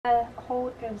hole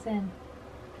it goes in.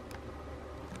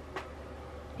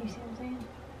 You see what I'm saying?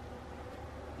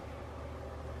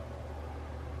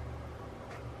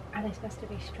 Are they supposed to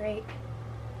be straight?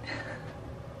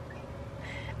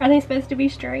 Are they supposed to be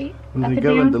straight? Well, they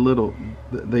go in the little,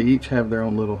 they each have their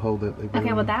own little hole that they go in.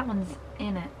 Okay, well that one's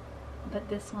in it. But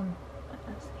this one,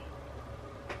 let's see.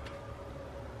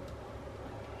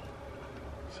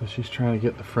 So she's trying to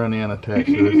get the front end attached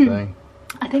to this thing.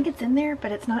 I think it's in there,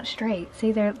 but it's not straight.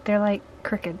 See, they're like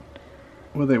crooked.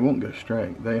 Well, they won't go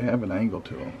straight. They have an angle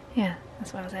to them. Yeah,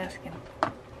 that's what I was asking.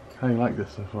 How do you like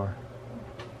this so far?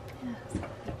 Yes.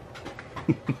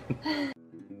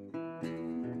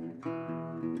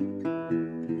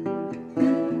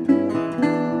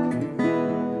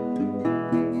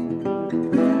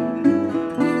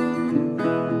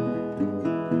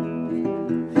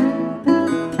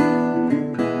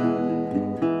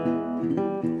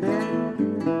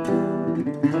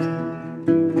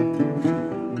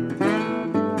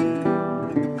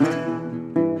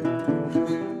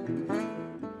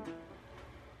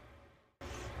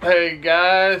 Hey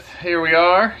guys, here we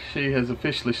are. She has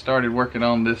officially started working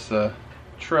on this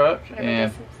truck. Whatever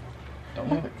and this is. don't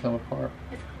let it come apart.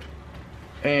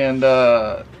 And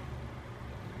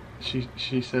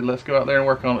she said let's go out there and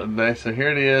work on it today. So here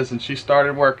it is, and she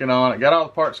started working on it. Got all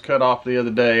the parts cut off the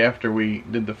other day after we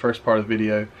did the first part of the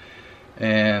video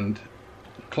and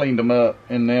cleaned them up,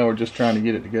 and now we're just trying to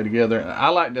get it to go together. And I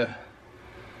like to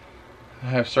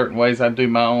have certain ways I do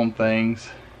my own things,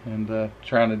 and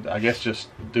trying to, I guess, just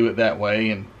do it that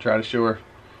way and try to show her,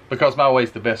 because my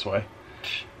way's the best way.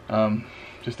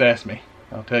 Just ask me,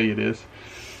 I'll tell you it is.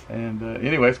 And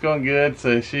anyway, it's going good.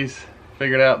 So she's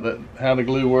figured out how the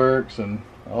glue works and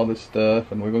all this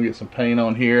stuff, and we're gonna get some paint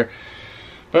on here.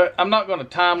 But I'm not gonna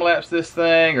time lapse this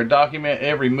thing or document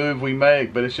every move we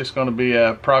make, but it's just gonna be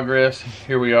a progress.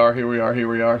 Here we are, here we are, here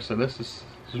we are. So this is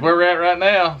where we're at right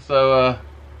now. So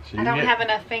I don't have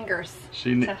enough fingers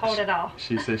to hold it all.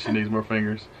 She says she needs more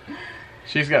fingers.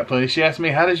 She's got plenty. She asked me,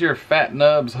 how does your fat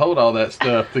nubs hold all that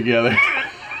stuff together?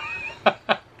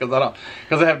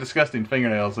 Because I have disgusting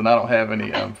fingernails, and I don't have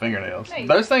any fingernails.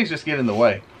 Those things just get in the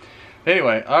way.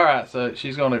 Anyway, all right. So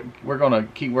we're gonna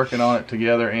keep working on it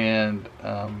together and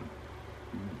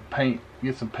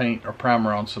get some paint or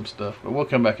primer on some stuff. But we'll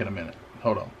come back in a minute.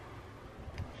 Hold on.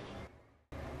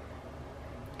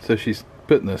 So she's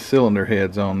putting the cylinder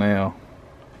heads on now,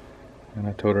 and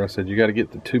I told her, I said, you got to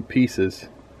get the two pieces.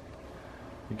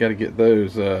 You got to get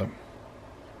those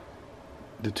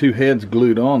the two heads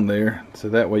glued on there, so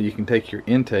that way you can take your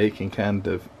intake and kind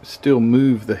of still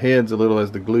move the heads a little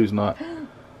as the glue's not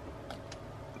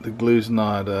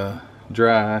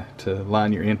dry, to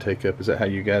line your intake up. Is that how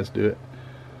you guys do it?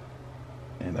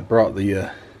 And I brought the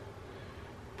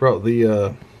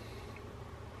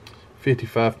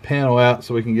 55 panel out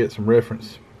so we can get some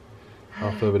reference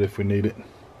off of it if we need it.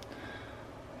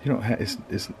 You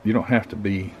don't have to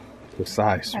be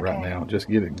precise right now. Just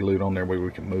get it glued on there where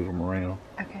we can move them around.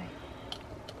 Okay.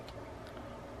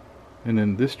 And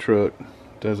then this truck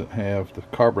doesn't have the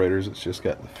carburetors, it's just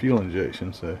got the fuel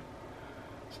injection, so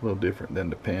it's a little different than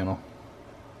the panel.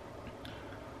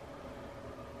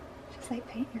 Just like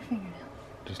painting your fingernails.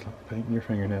 Just like painting your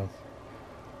fingernails.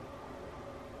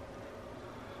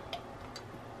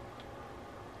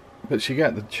 But she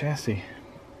got the chassis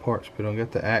parts put on,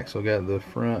 got the axle, got the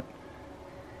front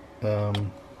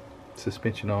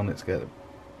suspension on. It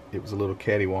was a little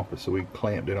cattywampus, so we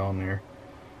clamped it on there.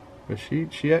 But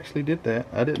she actually did that.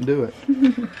 I didn't do it.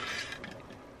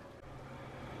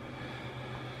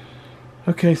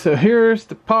 Okay, so here's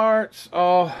the parts.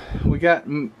 Oh, we got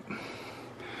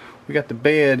the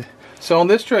bed. So on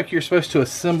this truck, you're supposed to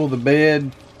assemble the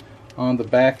bed on the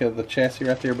back of the chassis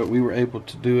right there, but we were able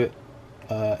to do it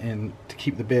and to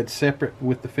keep the bed separate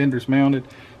with the fenders mounted,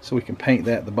 so we can paint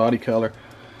that the body color.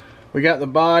 We got the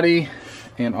body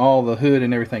and all the hood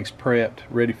and everything's prepped,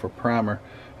 ready for primer,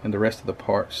 and the rest of the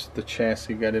parts, the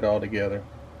chassis, got it all together.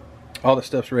 All the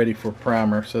stuff's ready for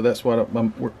primer, so that's what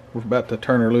we're about to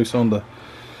turn her loose on the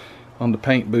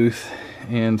paint booth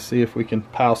and see if we can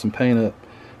pile some paint up.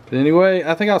 But anyway,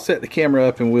 I think I'll set the camera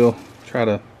up and we'll try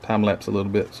to time lapse a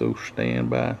little bit. So stand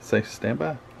by. Say stand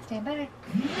by. Stand by.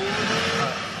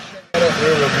 That up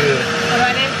real good. What do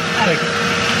I do? Take it.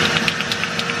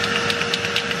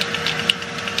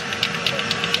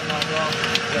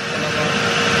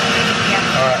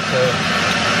 Alright, so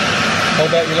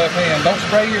hold out your left hand. Don't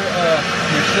spray your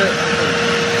shirt.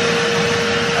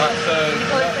 Alright, so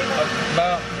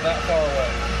about that far away.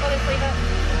 Pull the sleeve up.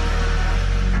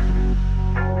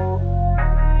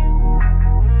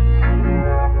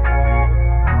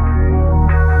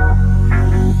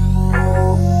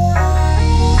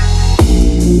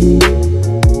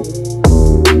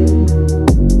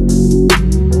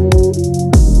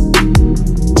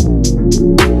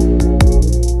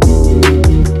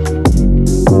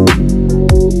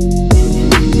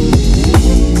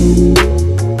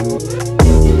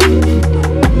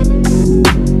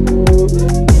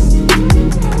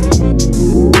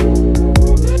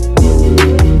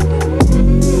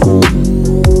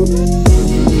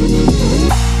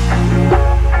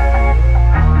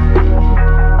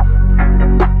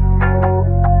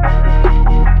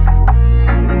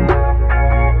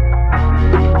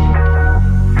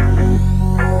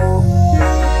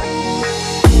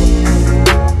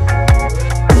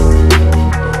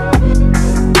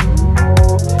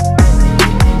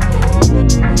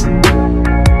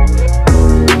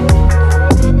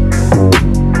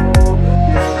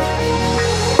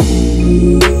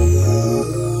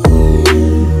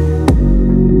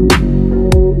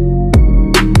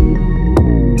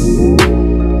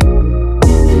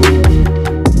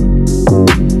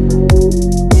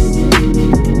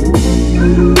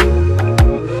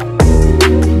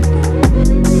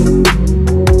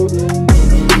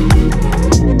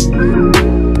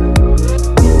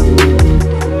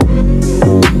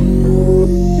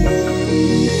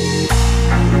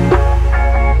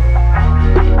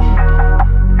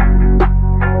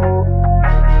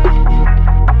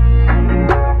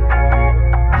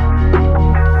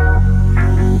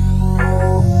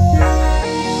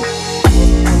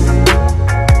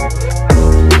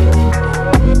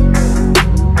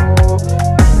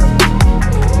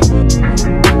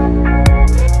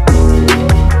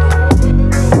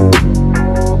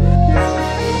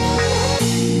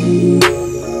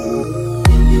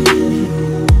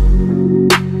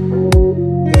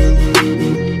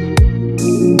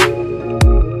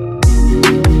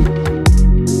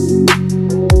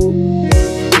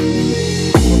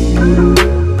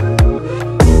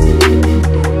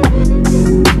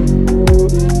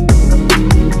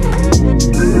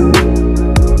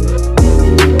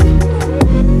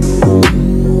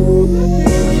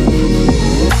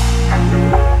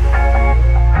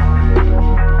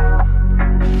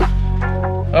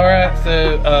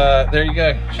 There you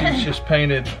go. She's just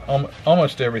painted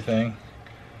almost everything.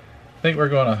 I think we're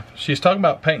gonna, she's talking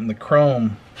about painting the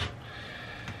chrome.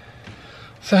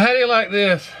 So how do you like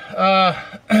this?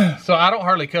 So I don't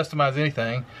hardly customize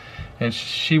anything, and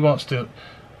she wants to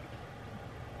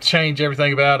change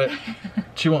everything about it.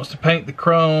 She wants to paint the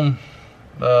chrome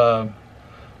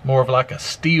more of like a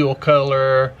steel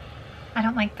color. I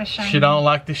don't like the shiny. She don't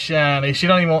like the shiny. She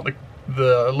don't even want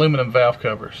the aluminum valve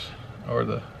covers.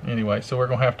 Or anyway, so we're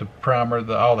gonna have to primer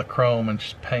all the chrome and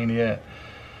just paint it.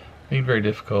 Being very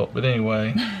difficult, but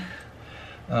anyway.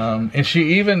 And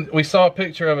we saw a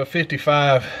picture of a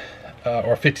 55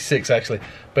 or 56 actually,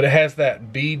 but it has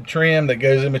that bead trim that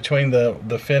goes in between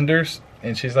the fenders,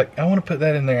 and she's like, I want to put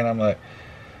that in there, and I'm like,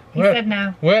 he said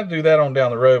no. We'll have to do that on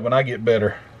down the road when I get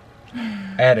better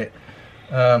at it.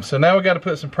 So now we got to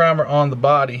put some primer on the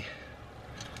body.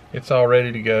 It's all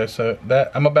ready to go. So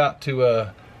that I'm about to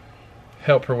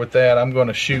help her with that. I'm going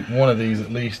to shoot one of these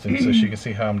at least, and so she can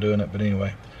see how I'm doing it. But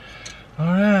anyway, all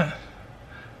right,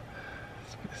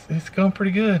 it's going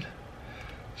pretty good.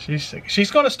 She's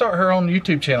going to start her own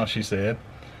YouTube channel. She said,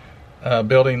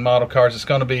 building model cars. It's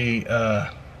going to be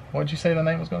what did you say the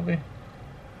name was going to be?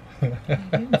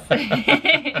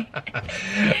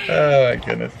 Oh my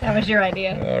goodness. That was your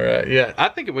idea. All right, yeah, I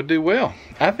think it would do well.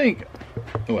 I think,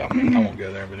 well, I won't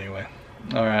go there, but anyway.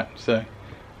 All right, so.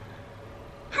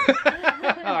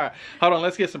 All right, hold on,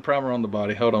 let's get some primer on the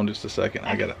body. Hold on just a second.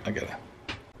 I gotta.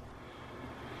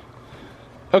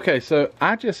 Okay, so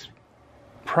I just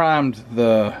primed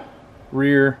the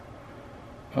rear,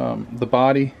 the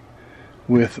body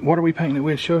with, what are we painting it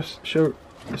with? Show,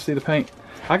 let's see the paint.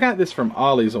 I got this from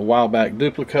Ollie's a while back,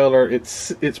 Duplicolor.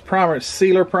 It's primer, it's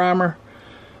sealer primer.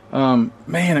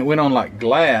 Man, it went on like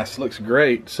glass, looks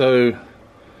great. So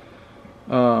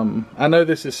I know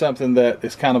this is something that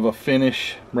is kind of a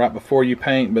finish right before you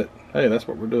paint, but hey, that's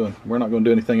what we're doing. We're not going to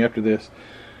do anything after this.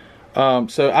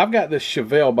 So I've got this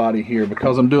Chevelle body here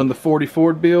because I'm doing the 40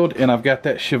 Ford build, and I've got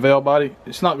that Chevelle body.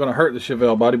 It's not going to hurt the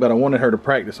Chevelle body, but I wanted her to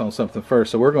practice on something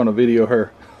first, so we're going to video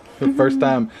her the first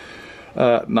time.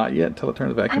 Not yet, until I turn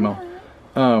the vacuum on.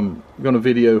 I'm going to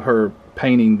video her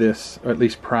painting this, or at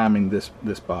least priming this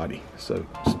body. So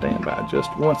stand by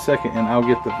just 1 second, and I'll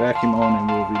get the vacuum on and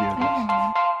we'll video this.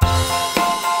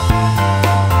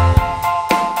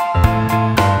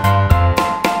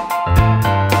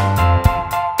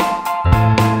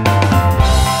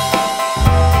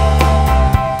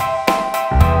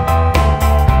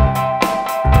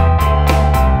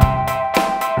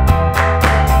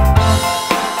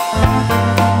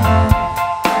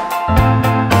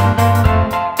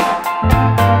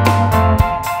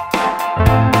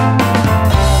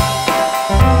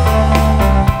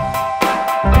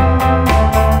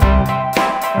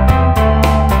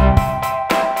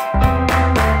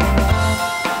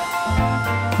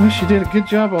 Well, she did a good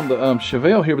job on the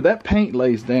Chevelle here, but that paint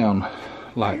lays down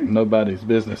like nobody's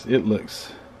business. It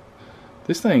looks,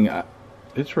 this thing,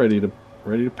 it's ready to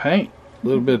paint. A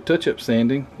little bit of touch-up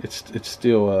sanding. It's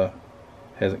still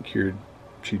hasn't cured.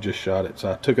 She just shot it,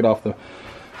 so I took it off the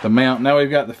mount. Now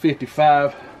we've got the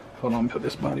 55. Hold on, put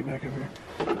this body back over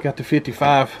here. Got the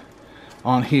 55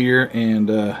 on here,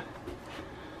 and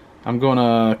I'm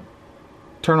gonna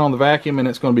turn on the vacuum, and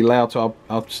it's going to be loud, so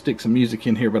I'll stick some music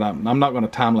in here, but I'm not going to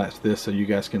time lapse this so you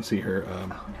guys can see her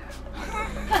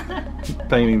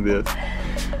painting this.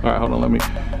 All right, hold on, all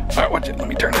right, watch it, let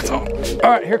me turn this on.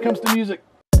 All right, here comes the music.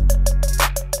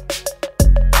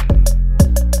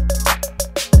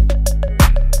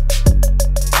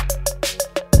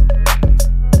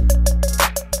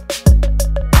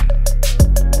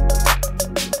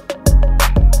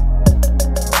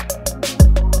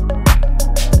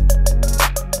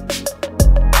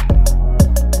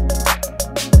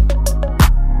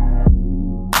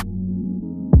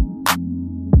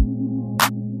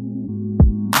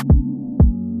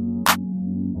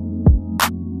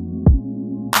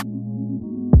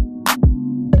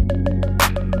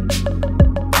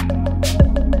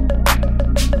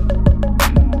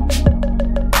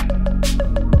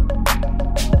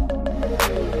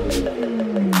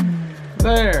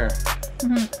 There.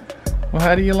 Well,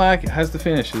 how do you like it? How's the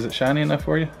finish? Is it shiny enough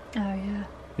for you? Oh yeah.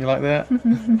 You like that?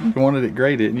 You wanted it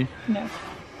gray, didn't you? No.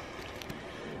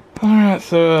 All right,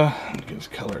 so get this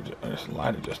color, just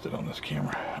light adjusted on this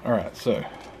camera. All right, so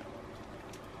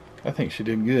I think she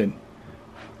did good.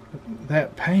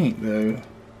 that paint though.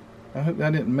 I hope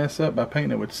that didn't mess up by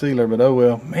painting it with sealer, but oh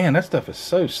well. Man, that stuff is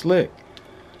so slick.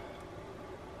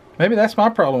 Maybe that's my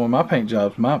problem with my paint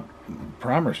jobs. My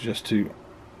primer's just too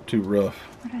rough.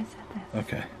 Where did I set this?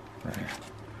 Okay, right here.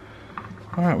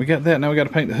 All right, we got that. Now we got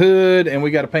to paint the hood and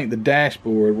we got to paint the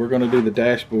dashboard. We're going to do the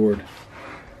dashboard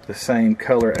the same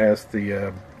color as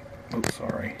the. Oops,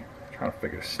 sorry. I'm trying to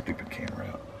figure this stupid camera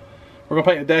out. We're going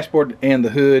to paint the dashboard and the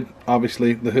hood.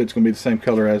 Obviously, the hood's going to be the same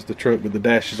color as the truck, but the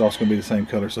dash is also going to be the same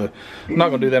color. So I'm not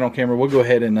going to do that on camera. We'll go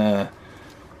ahead and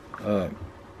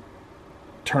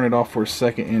turn it off for a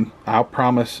second, and I'll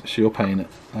promise she'll paint it.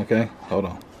 Okay, hold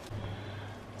on.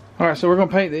 All right, so we're going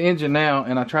to paint the engine now,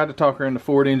 and I tried to talk her into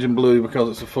Ford engine blue because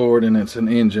it's a Ford and it's an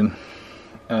engine,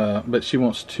 but she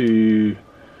wants to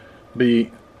be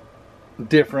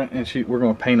different, and we're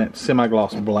going to paint it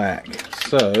semi-gloss black.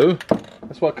 So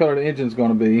that's what color the engine's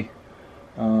going to be.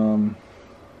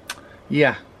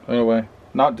 Yeah, anyway,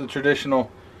 not the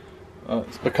traditional.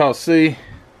 It's because, see,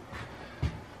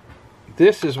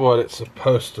 this is what it's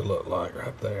supposed to look like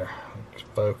right there.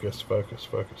 Focus, focus,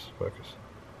 focus, focus,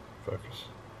 focus,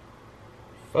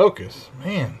 focus.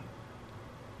 Man.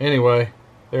 Anyway,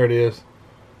 there it is.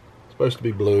 It's supposed to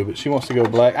be blue, but she wants to go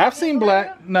black. I've seen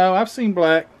black. No, I've seen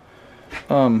black.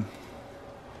 For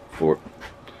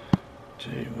gee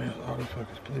whiz,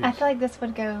 autofocus, please. I feel like this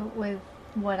would go with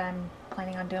what I'm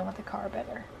planning on doing with the car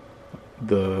better.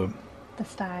 The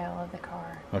style of the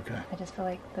car. Okay. I just feel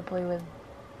like the blue would.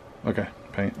 Okay,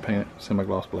 paint it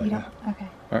semi-gloss black. You don't, okay.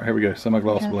 All right, here we go.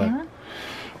 Semi-gloss black.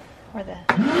 Or the.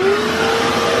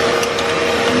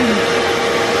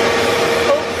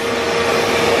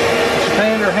 She's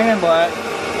painting her hand black.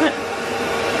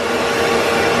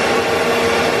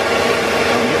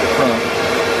 Get the front.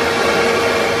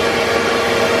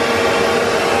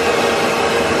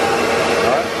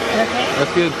 All right. Okay.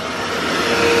 That's good.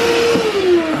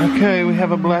 Okay, we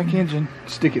have a black engine.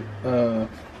 Stick it.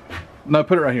 No,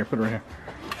 put it right here. Put it right here.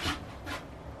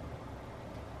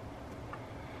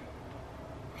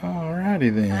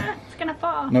 Alrighty then. Ah, it's gonna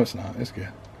fall. No, it's not. It's good.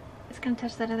 It's gonna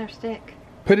touch that other stick.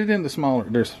 Put it in the smaller.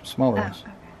 There's smaller ones.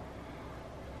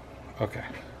 Okay. Okay.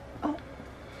 Oh.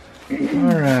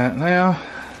 Alright, now.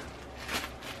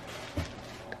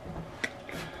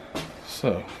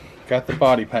 So, got the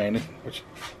body painted, which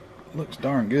looks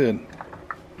darn good.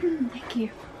 Thank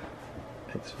you.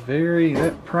 It's very,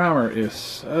 that primer is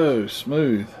so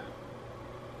smooth.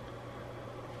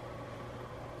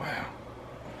 Wow.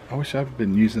 I wish I'd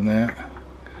been using that.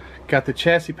 Got the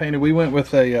chassis painted. We went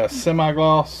with a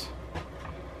semi-gloss.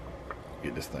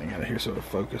 Get this thing out of here so it'll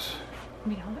focus. Let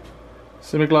me hold it.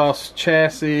 Semi-gloss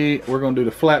chassis. We're going to do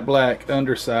the flat black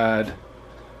underside.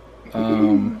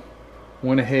 Went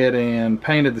ahead and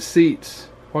painted the seats.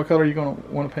 What color are you going to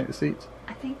want to paint the seats?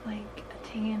 I think like a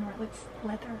tan where it looks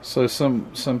leather. So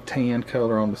some tan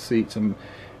color on the seats, and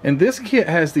this kit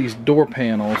has these door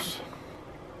panels.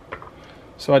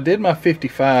 So I did my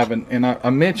 55, and I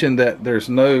mentioned that there's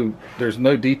no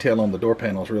detail on the door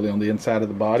panels really on the inside of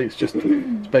the body. It's just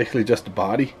it's basically just the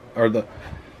body, or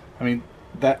I mean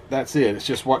that's it. It's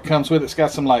just what comes with it. It's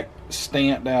got some like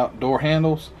stamped out door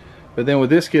handles, but then with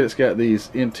this kit it's got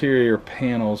these interior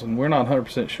panels, and we're not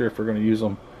 100% sure if we're going to use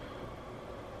them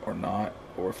or not,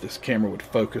 or if this camera would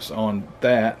focus on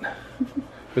that.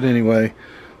 But anyway,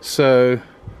 so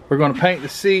we're going to paint the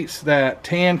seats that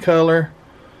tan color.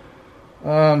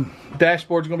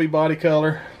 Dashboard's going to be body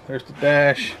color. There's the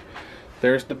dash,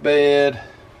 there's the bed,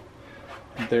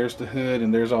 there's the hood,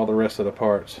 and there's all the rest of the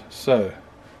parts. So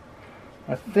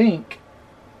I think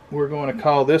we're going to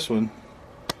call this one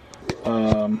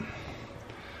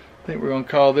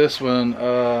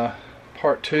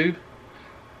part 2.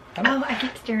 Oh, I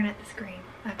keep staring at the screen.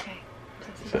 Okay.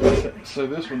 So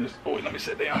this one is, oh wait, let me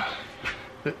sit down.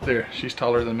 There, she's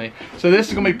taller than me. So this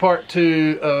is going to be part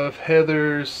 2 of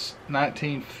Heather's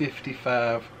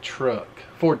 1955 truck,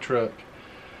 Ford truck.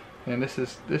 And this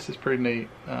is pretty neat.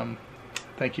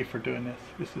 Thank you for doing this.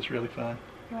 This is really fun.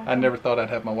 I never thought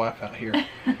I'd have my wife out here.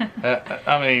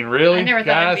 I mean, really? I never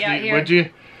thought I'd be out here. Would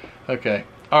you? Okay.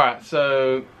 All right,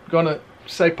 so going to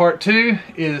say part 2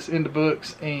 is in the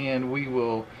books, and we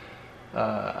will,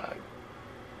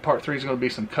 part 3 is going to be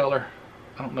some color.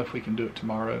 I don't know if we can do it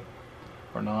tomorrow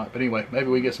or not, but anyway, maybe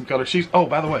we get some color. Oh,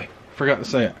 by the way, forgot to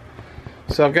say it.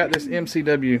 So I've got this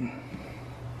MCW,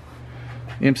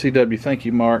 thank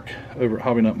you Mark over at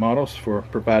Hobby Nut Models for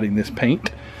providing this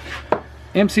paint.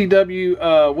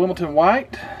 MCW Wilmington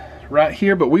White right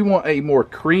here, but we want a more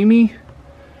creamy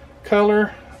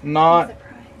color, not,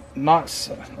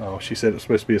 oh, she said it's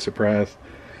supposed to be a surprise.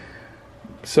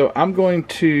 So I'm going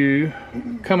to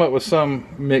come up with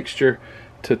some mixture.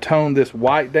 to tone this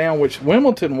white down, which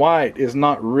Wimbledon white is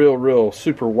not real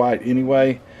super white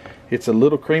anyway. It's a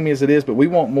little creamy as it is, but we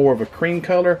want more of a cream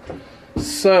color.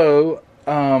 So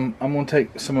I'm going to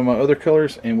take some of my other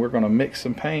colors and we're going to mix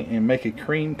some paint and make a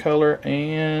cream color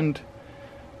and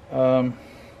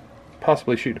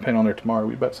possibly shoot the paint on there tomorrow.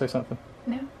 Were you about to say something?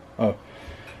 No. Oh.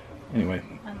 Anyway.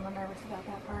 I'm a little nervous about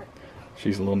that part.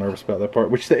 She's a little nervous about that part.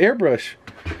 Which the airbrush,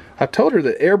 I told her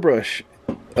the airbrush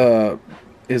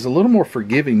is a little more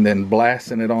forgiving than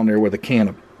blasting it on there with a can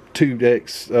of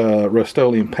 2X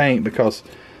Rust-Oleum paint, because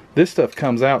this stuff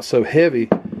comes out so heavy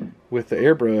with the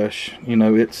airbrush. You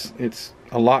know, it's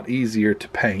a lot easier to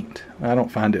paint. I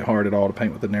don't find it hard at all to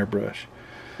paint with an airbrush.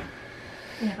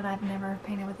 Yeah, but I've never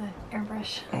painted with an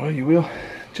airbrush. Well, you will,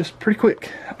 just pretty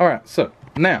quick. All right, so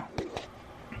now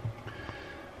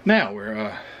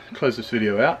we're close this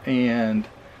video out and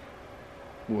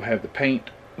we'll have the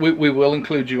paint. We will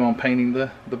include you on painting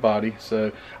the body.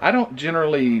 So I don't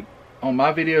generally, on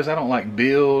my videos, I don't like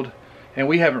build, and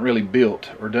we haven't really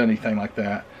built or done anything like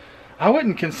that. I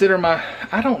wouldn't consider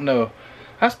I don't know.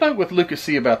 I spoke with Lucas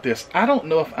C about this. I don't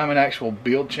know if I'm an actual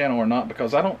build channel or not,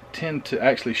 because I don't tend to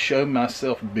actually show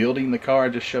myself building the car. I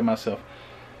just show myself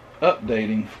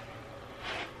updating.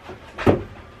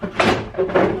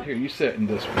 Here, you sit in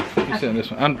this one. You sit in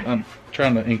this one. I'm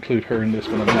trying to include her in this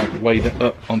one. I'm like way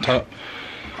up on top.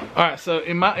 All right, so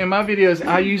in my videos,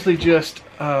 I usually just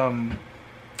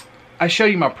I show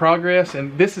you my progress,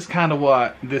 and this is kind of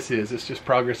what this is. It's just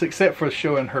progress, except for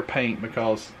showing her paint,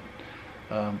 because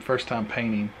first time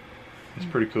painting is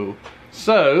pretty cool.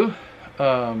 So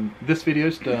this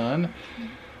video's done.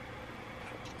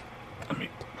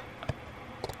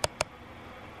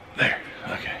 There.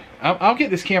 Okay. I'll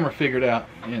get this camera figured out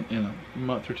in a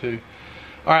month or two.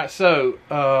 All right. So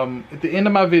at the end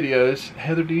of my videos,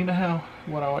 Heather, do you know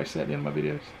what I always say at the end of my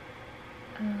videos?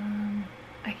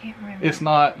 I can't remember. It's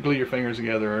not glue your fingers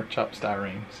together or chop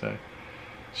styrene. So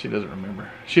she doesn't remember.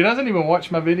 She doesn't even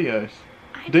watch my videos.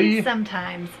 I do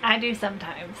sometimes. I do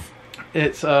sometimes.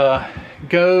 It's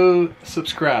go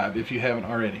subscribe if you haven't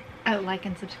already. Oh, like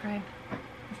and subscribe.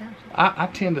 Is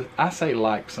that I say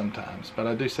like sometimes, but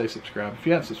I do say subscribe. If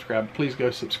you haven't subscribed, please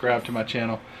go subscribe to my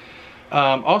channel.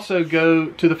 Also go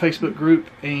to the Facebook group,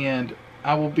 and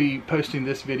I will be posting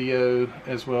this video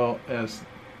as well as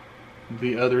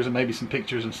the others, and maybe some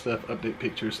pictures and stuff, update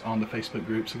pictures on the Facebook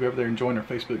group. So go over there and join our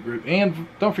Facebook group, and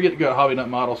don't forget to go to Hobby Nut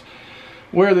Models,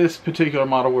 where this particular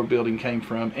model we're building came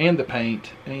from, and the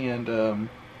paint. And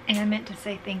I meant to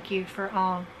say thank you for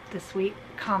all the sweet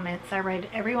comments. I read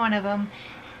every one of them,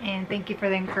 and thank you for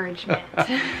the encouragement.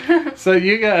 So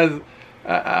you guys,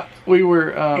 we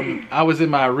were I was in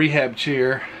my rehab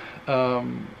chair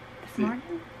this morning?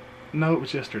 No, it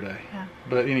was yesterday. Yeah.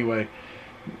 But anyway,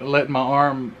 letting my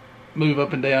arm move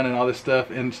up and down and all this stuff,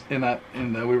 and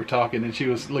we were talking, and she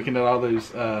was looking at all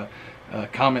those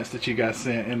comments that you guys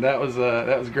sent, and that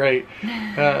was great.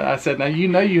 I said, now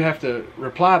you have to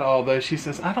reply to all those. She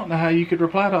says, I don't know how you could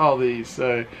reply to all these.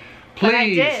 So please, but I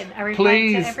did. I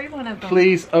replied to every one of them.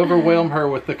 Please overwhelm her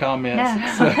with the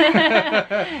comments. No. So,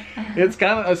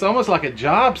 it's almost like a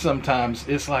job sometimes.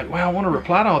 It's like, wow, I want to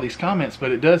reply to all these comments,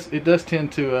 but it does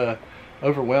tend to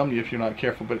overwhelm you if you're not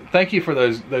careful. But thank you for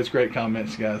those great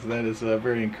comments, guys. That is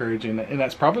very encouraging, and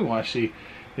that's probably why she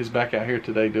is back out here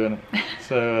today doing it.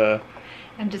 So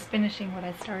I'm just finishing what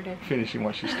I started. Finishing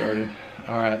what she started.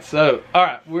 All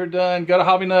right, we're done. Go to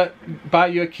Hobby Nut, buy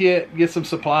you a kit, get some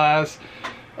supplies.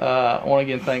 I want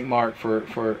to again thank Mark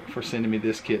for sending me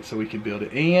this kit so we could build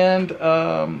it. And the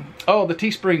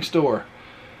Teespring store.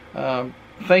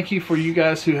 Thank you for you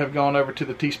guys who have gone over to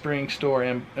the Teespring store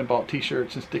and bought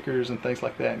t-shirts and stickers and things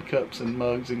like that, and cups and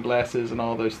mugs and glasses and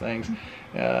all those things.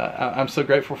 I'm so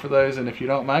grateful for those, and if you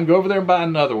don't mind, go over there and buy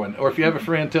another one. Or if you have a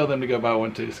friend, tell them to go buy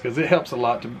one too, because it helps a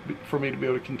lot for me to be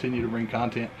able to continue to bring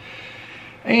content.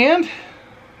 And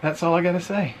that's all I got to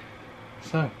say.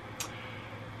 So,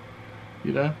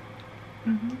 you done?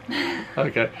 Mm-hmm.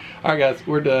 Okay. All right, guys,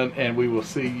 we're done, and we will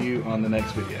see you on the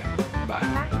next video.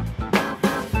 Bye. Bye.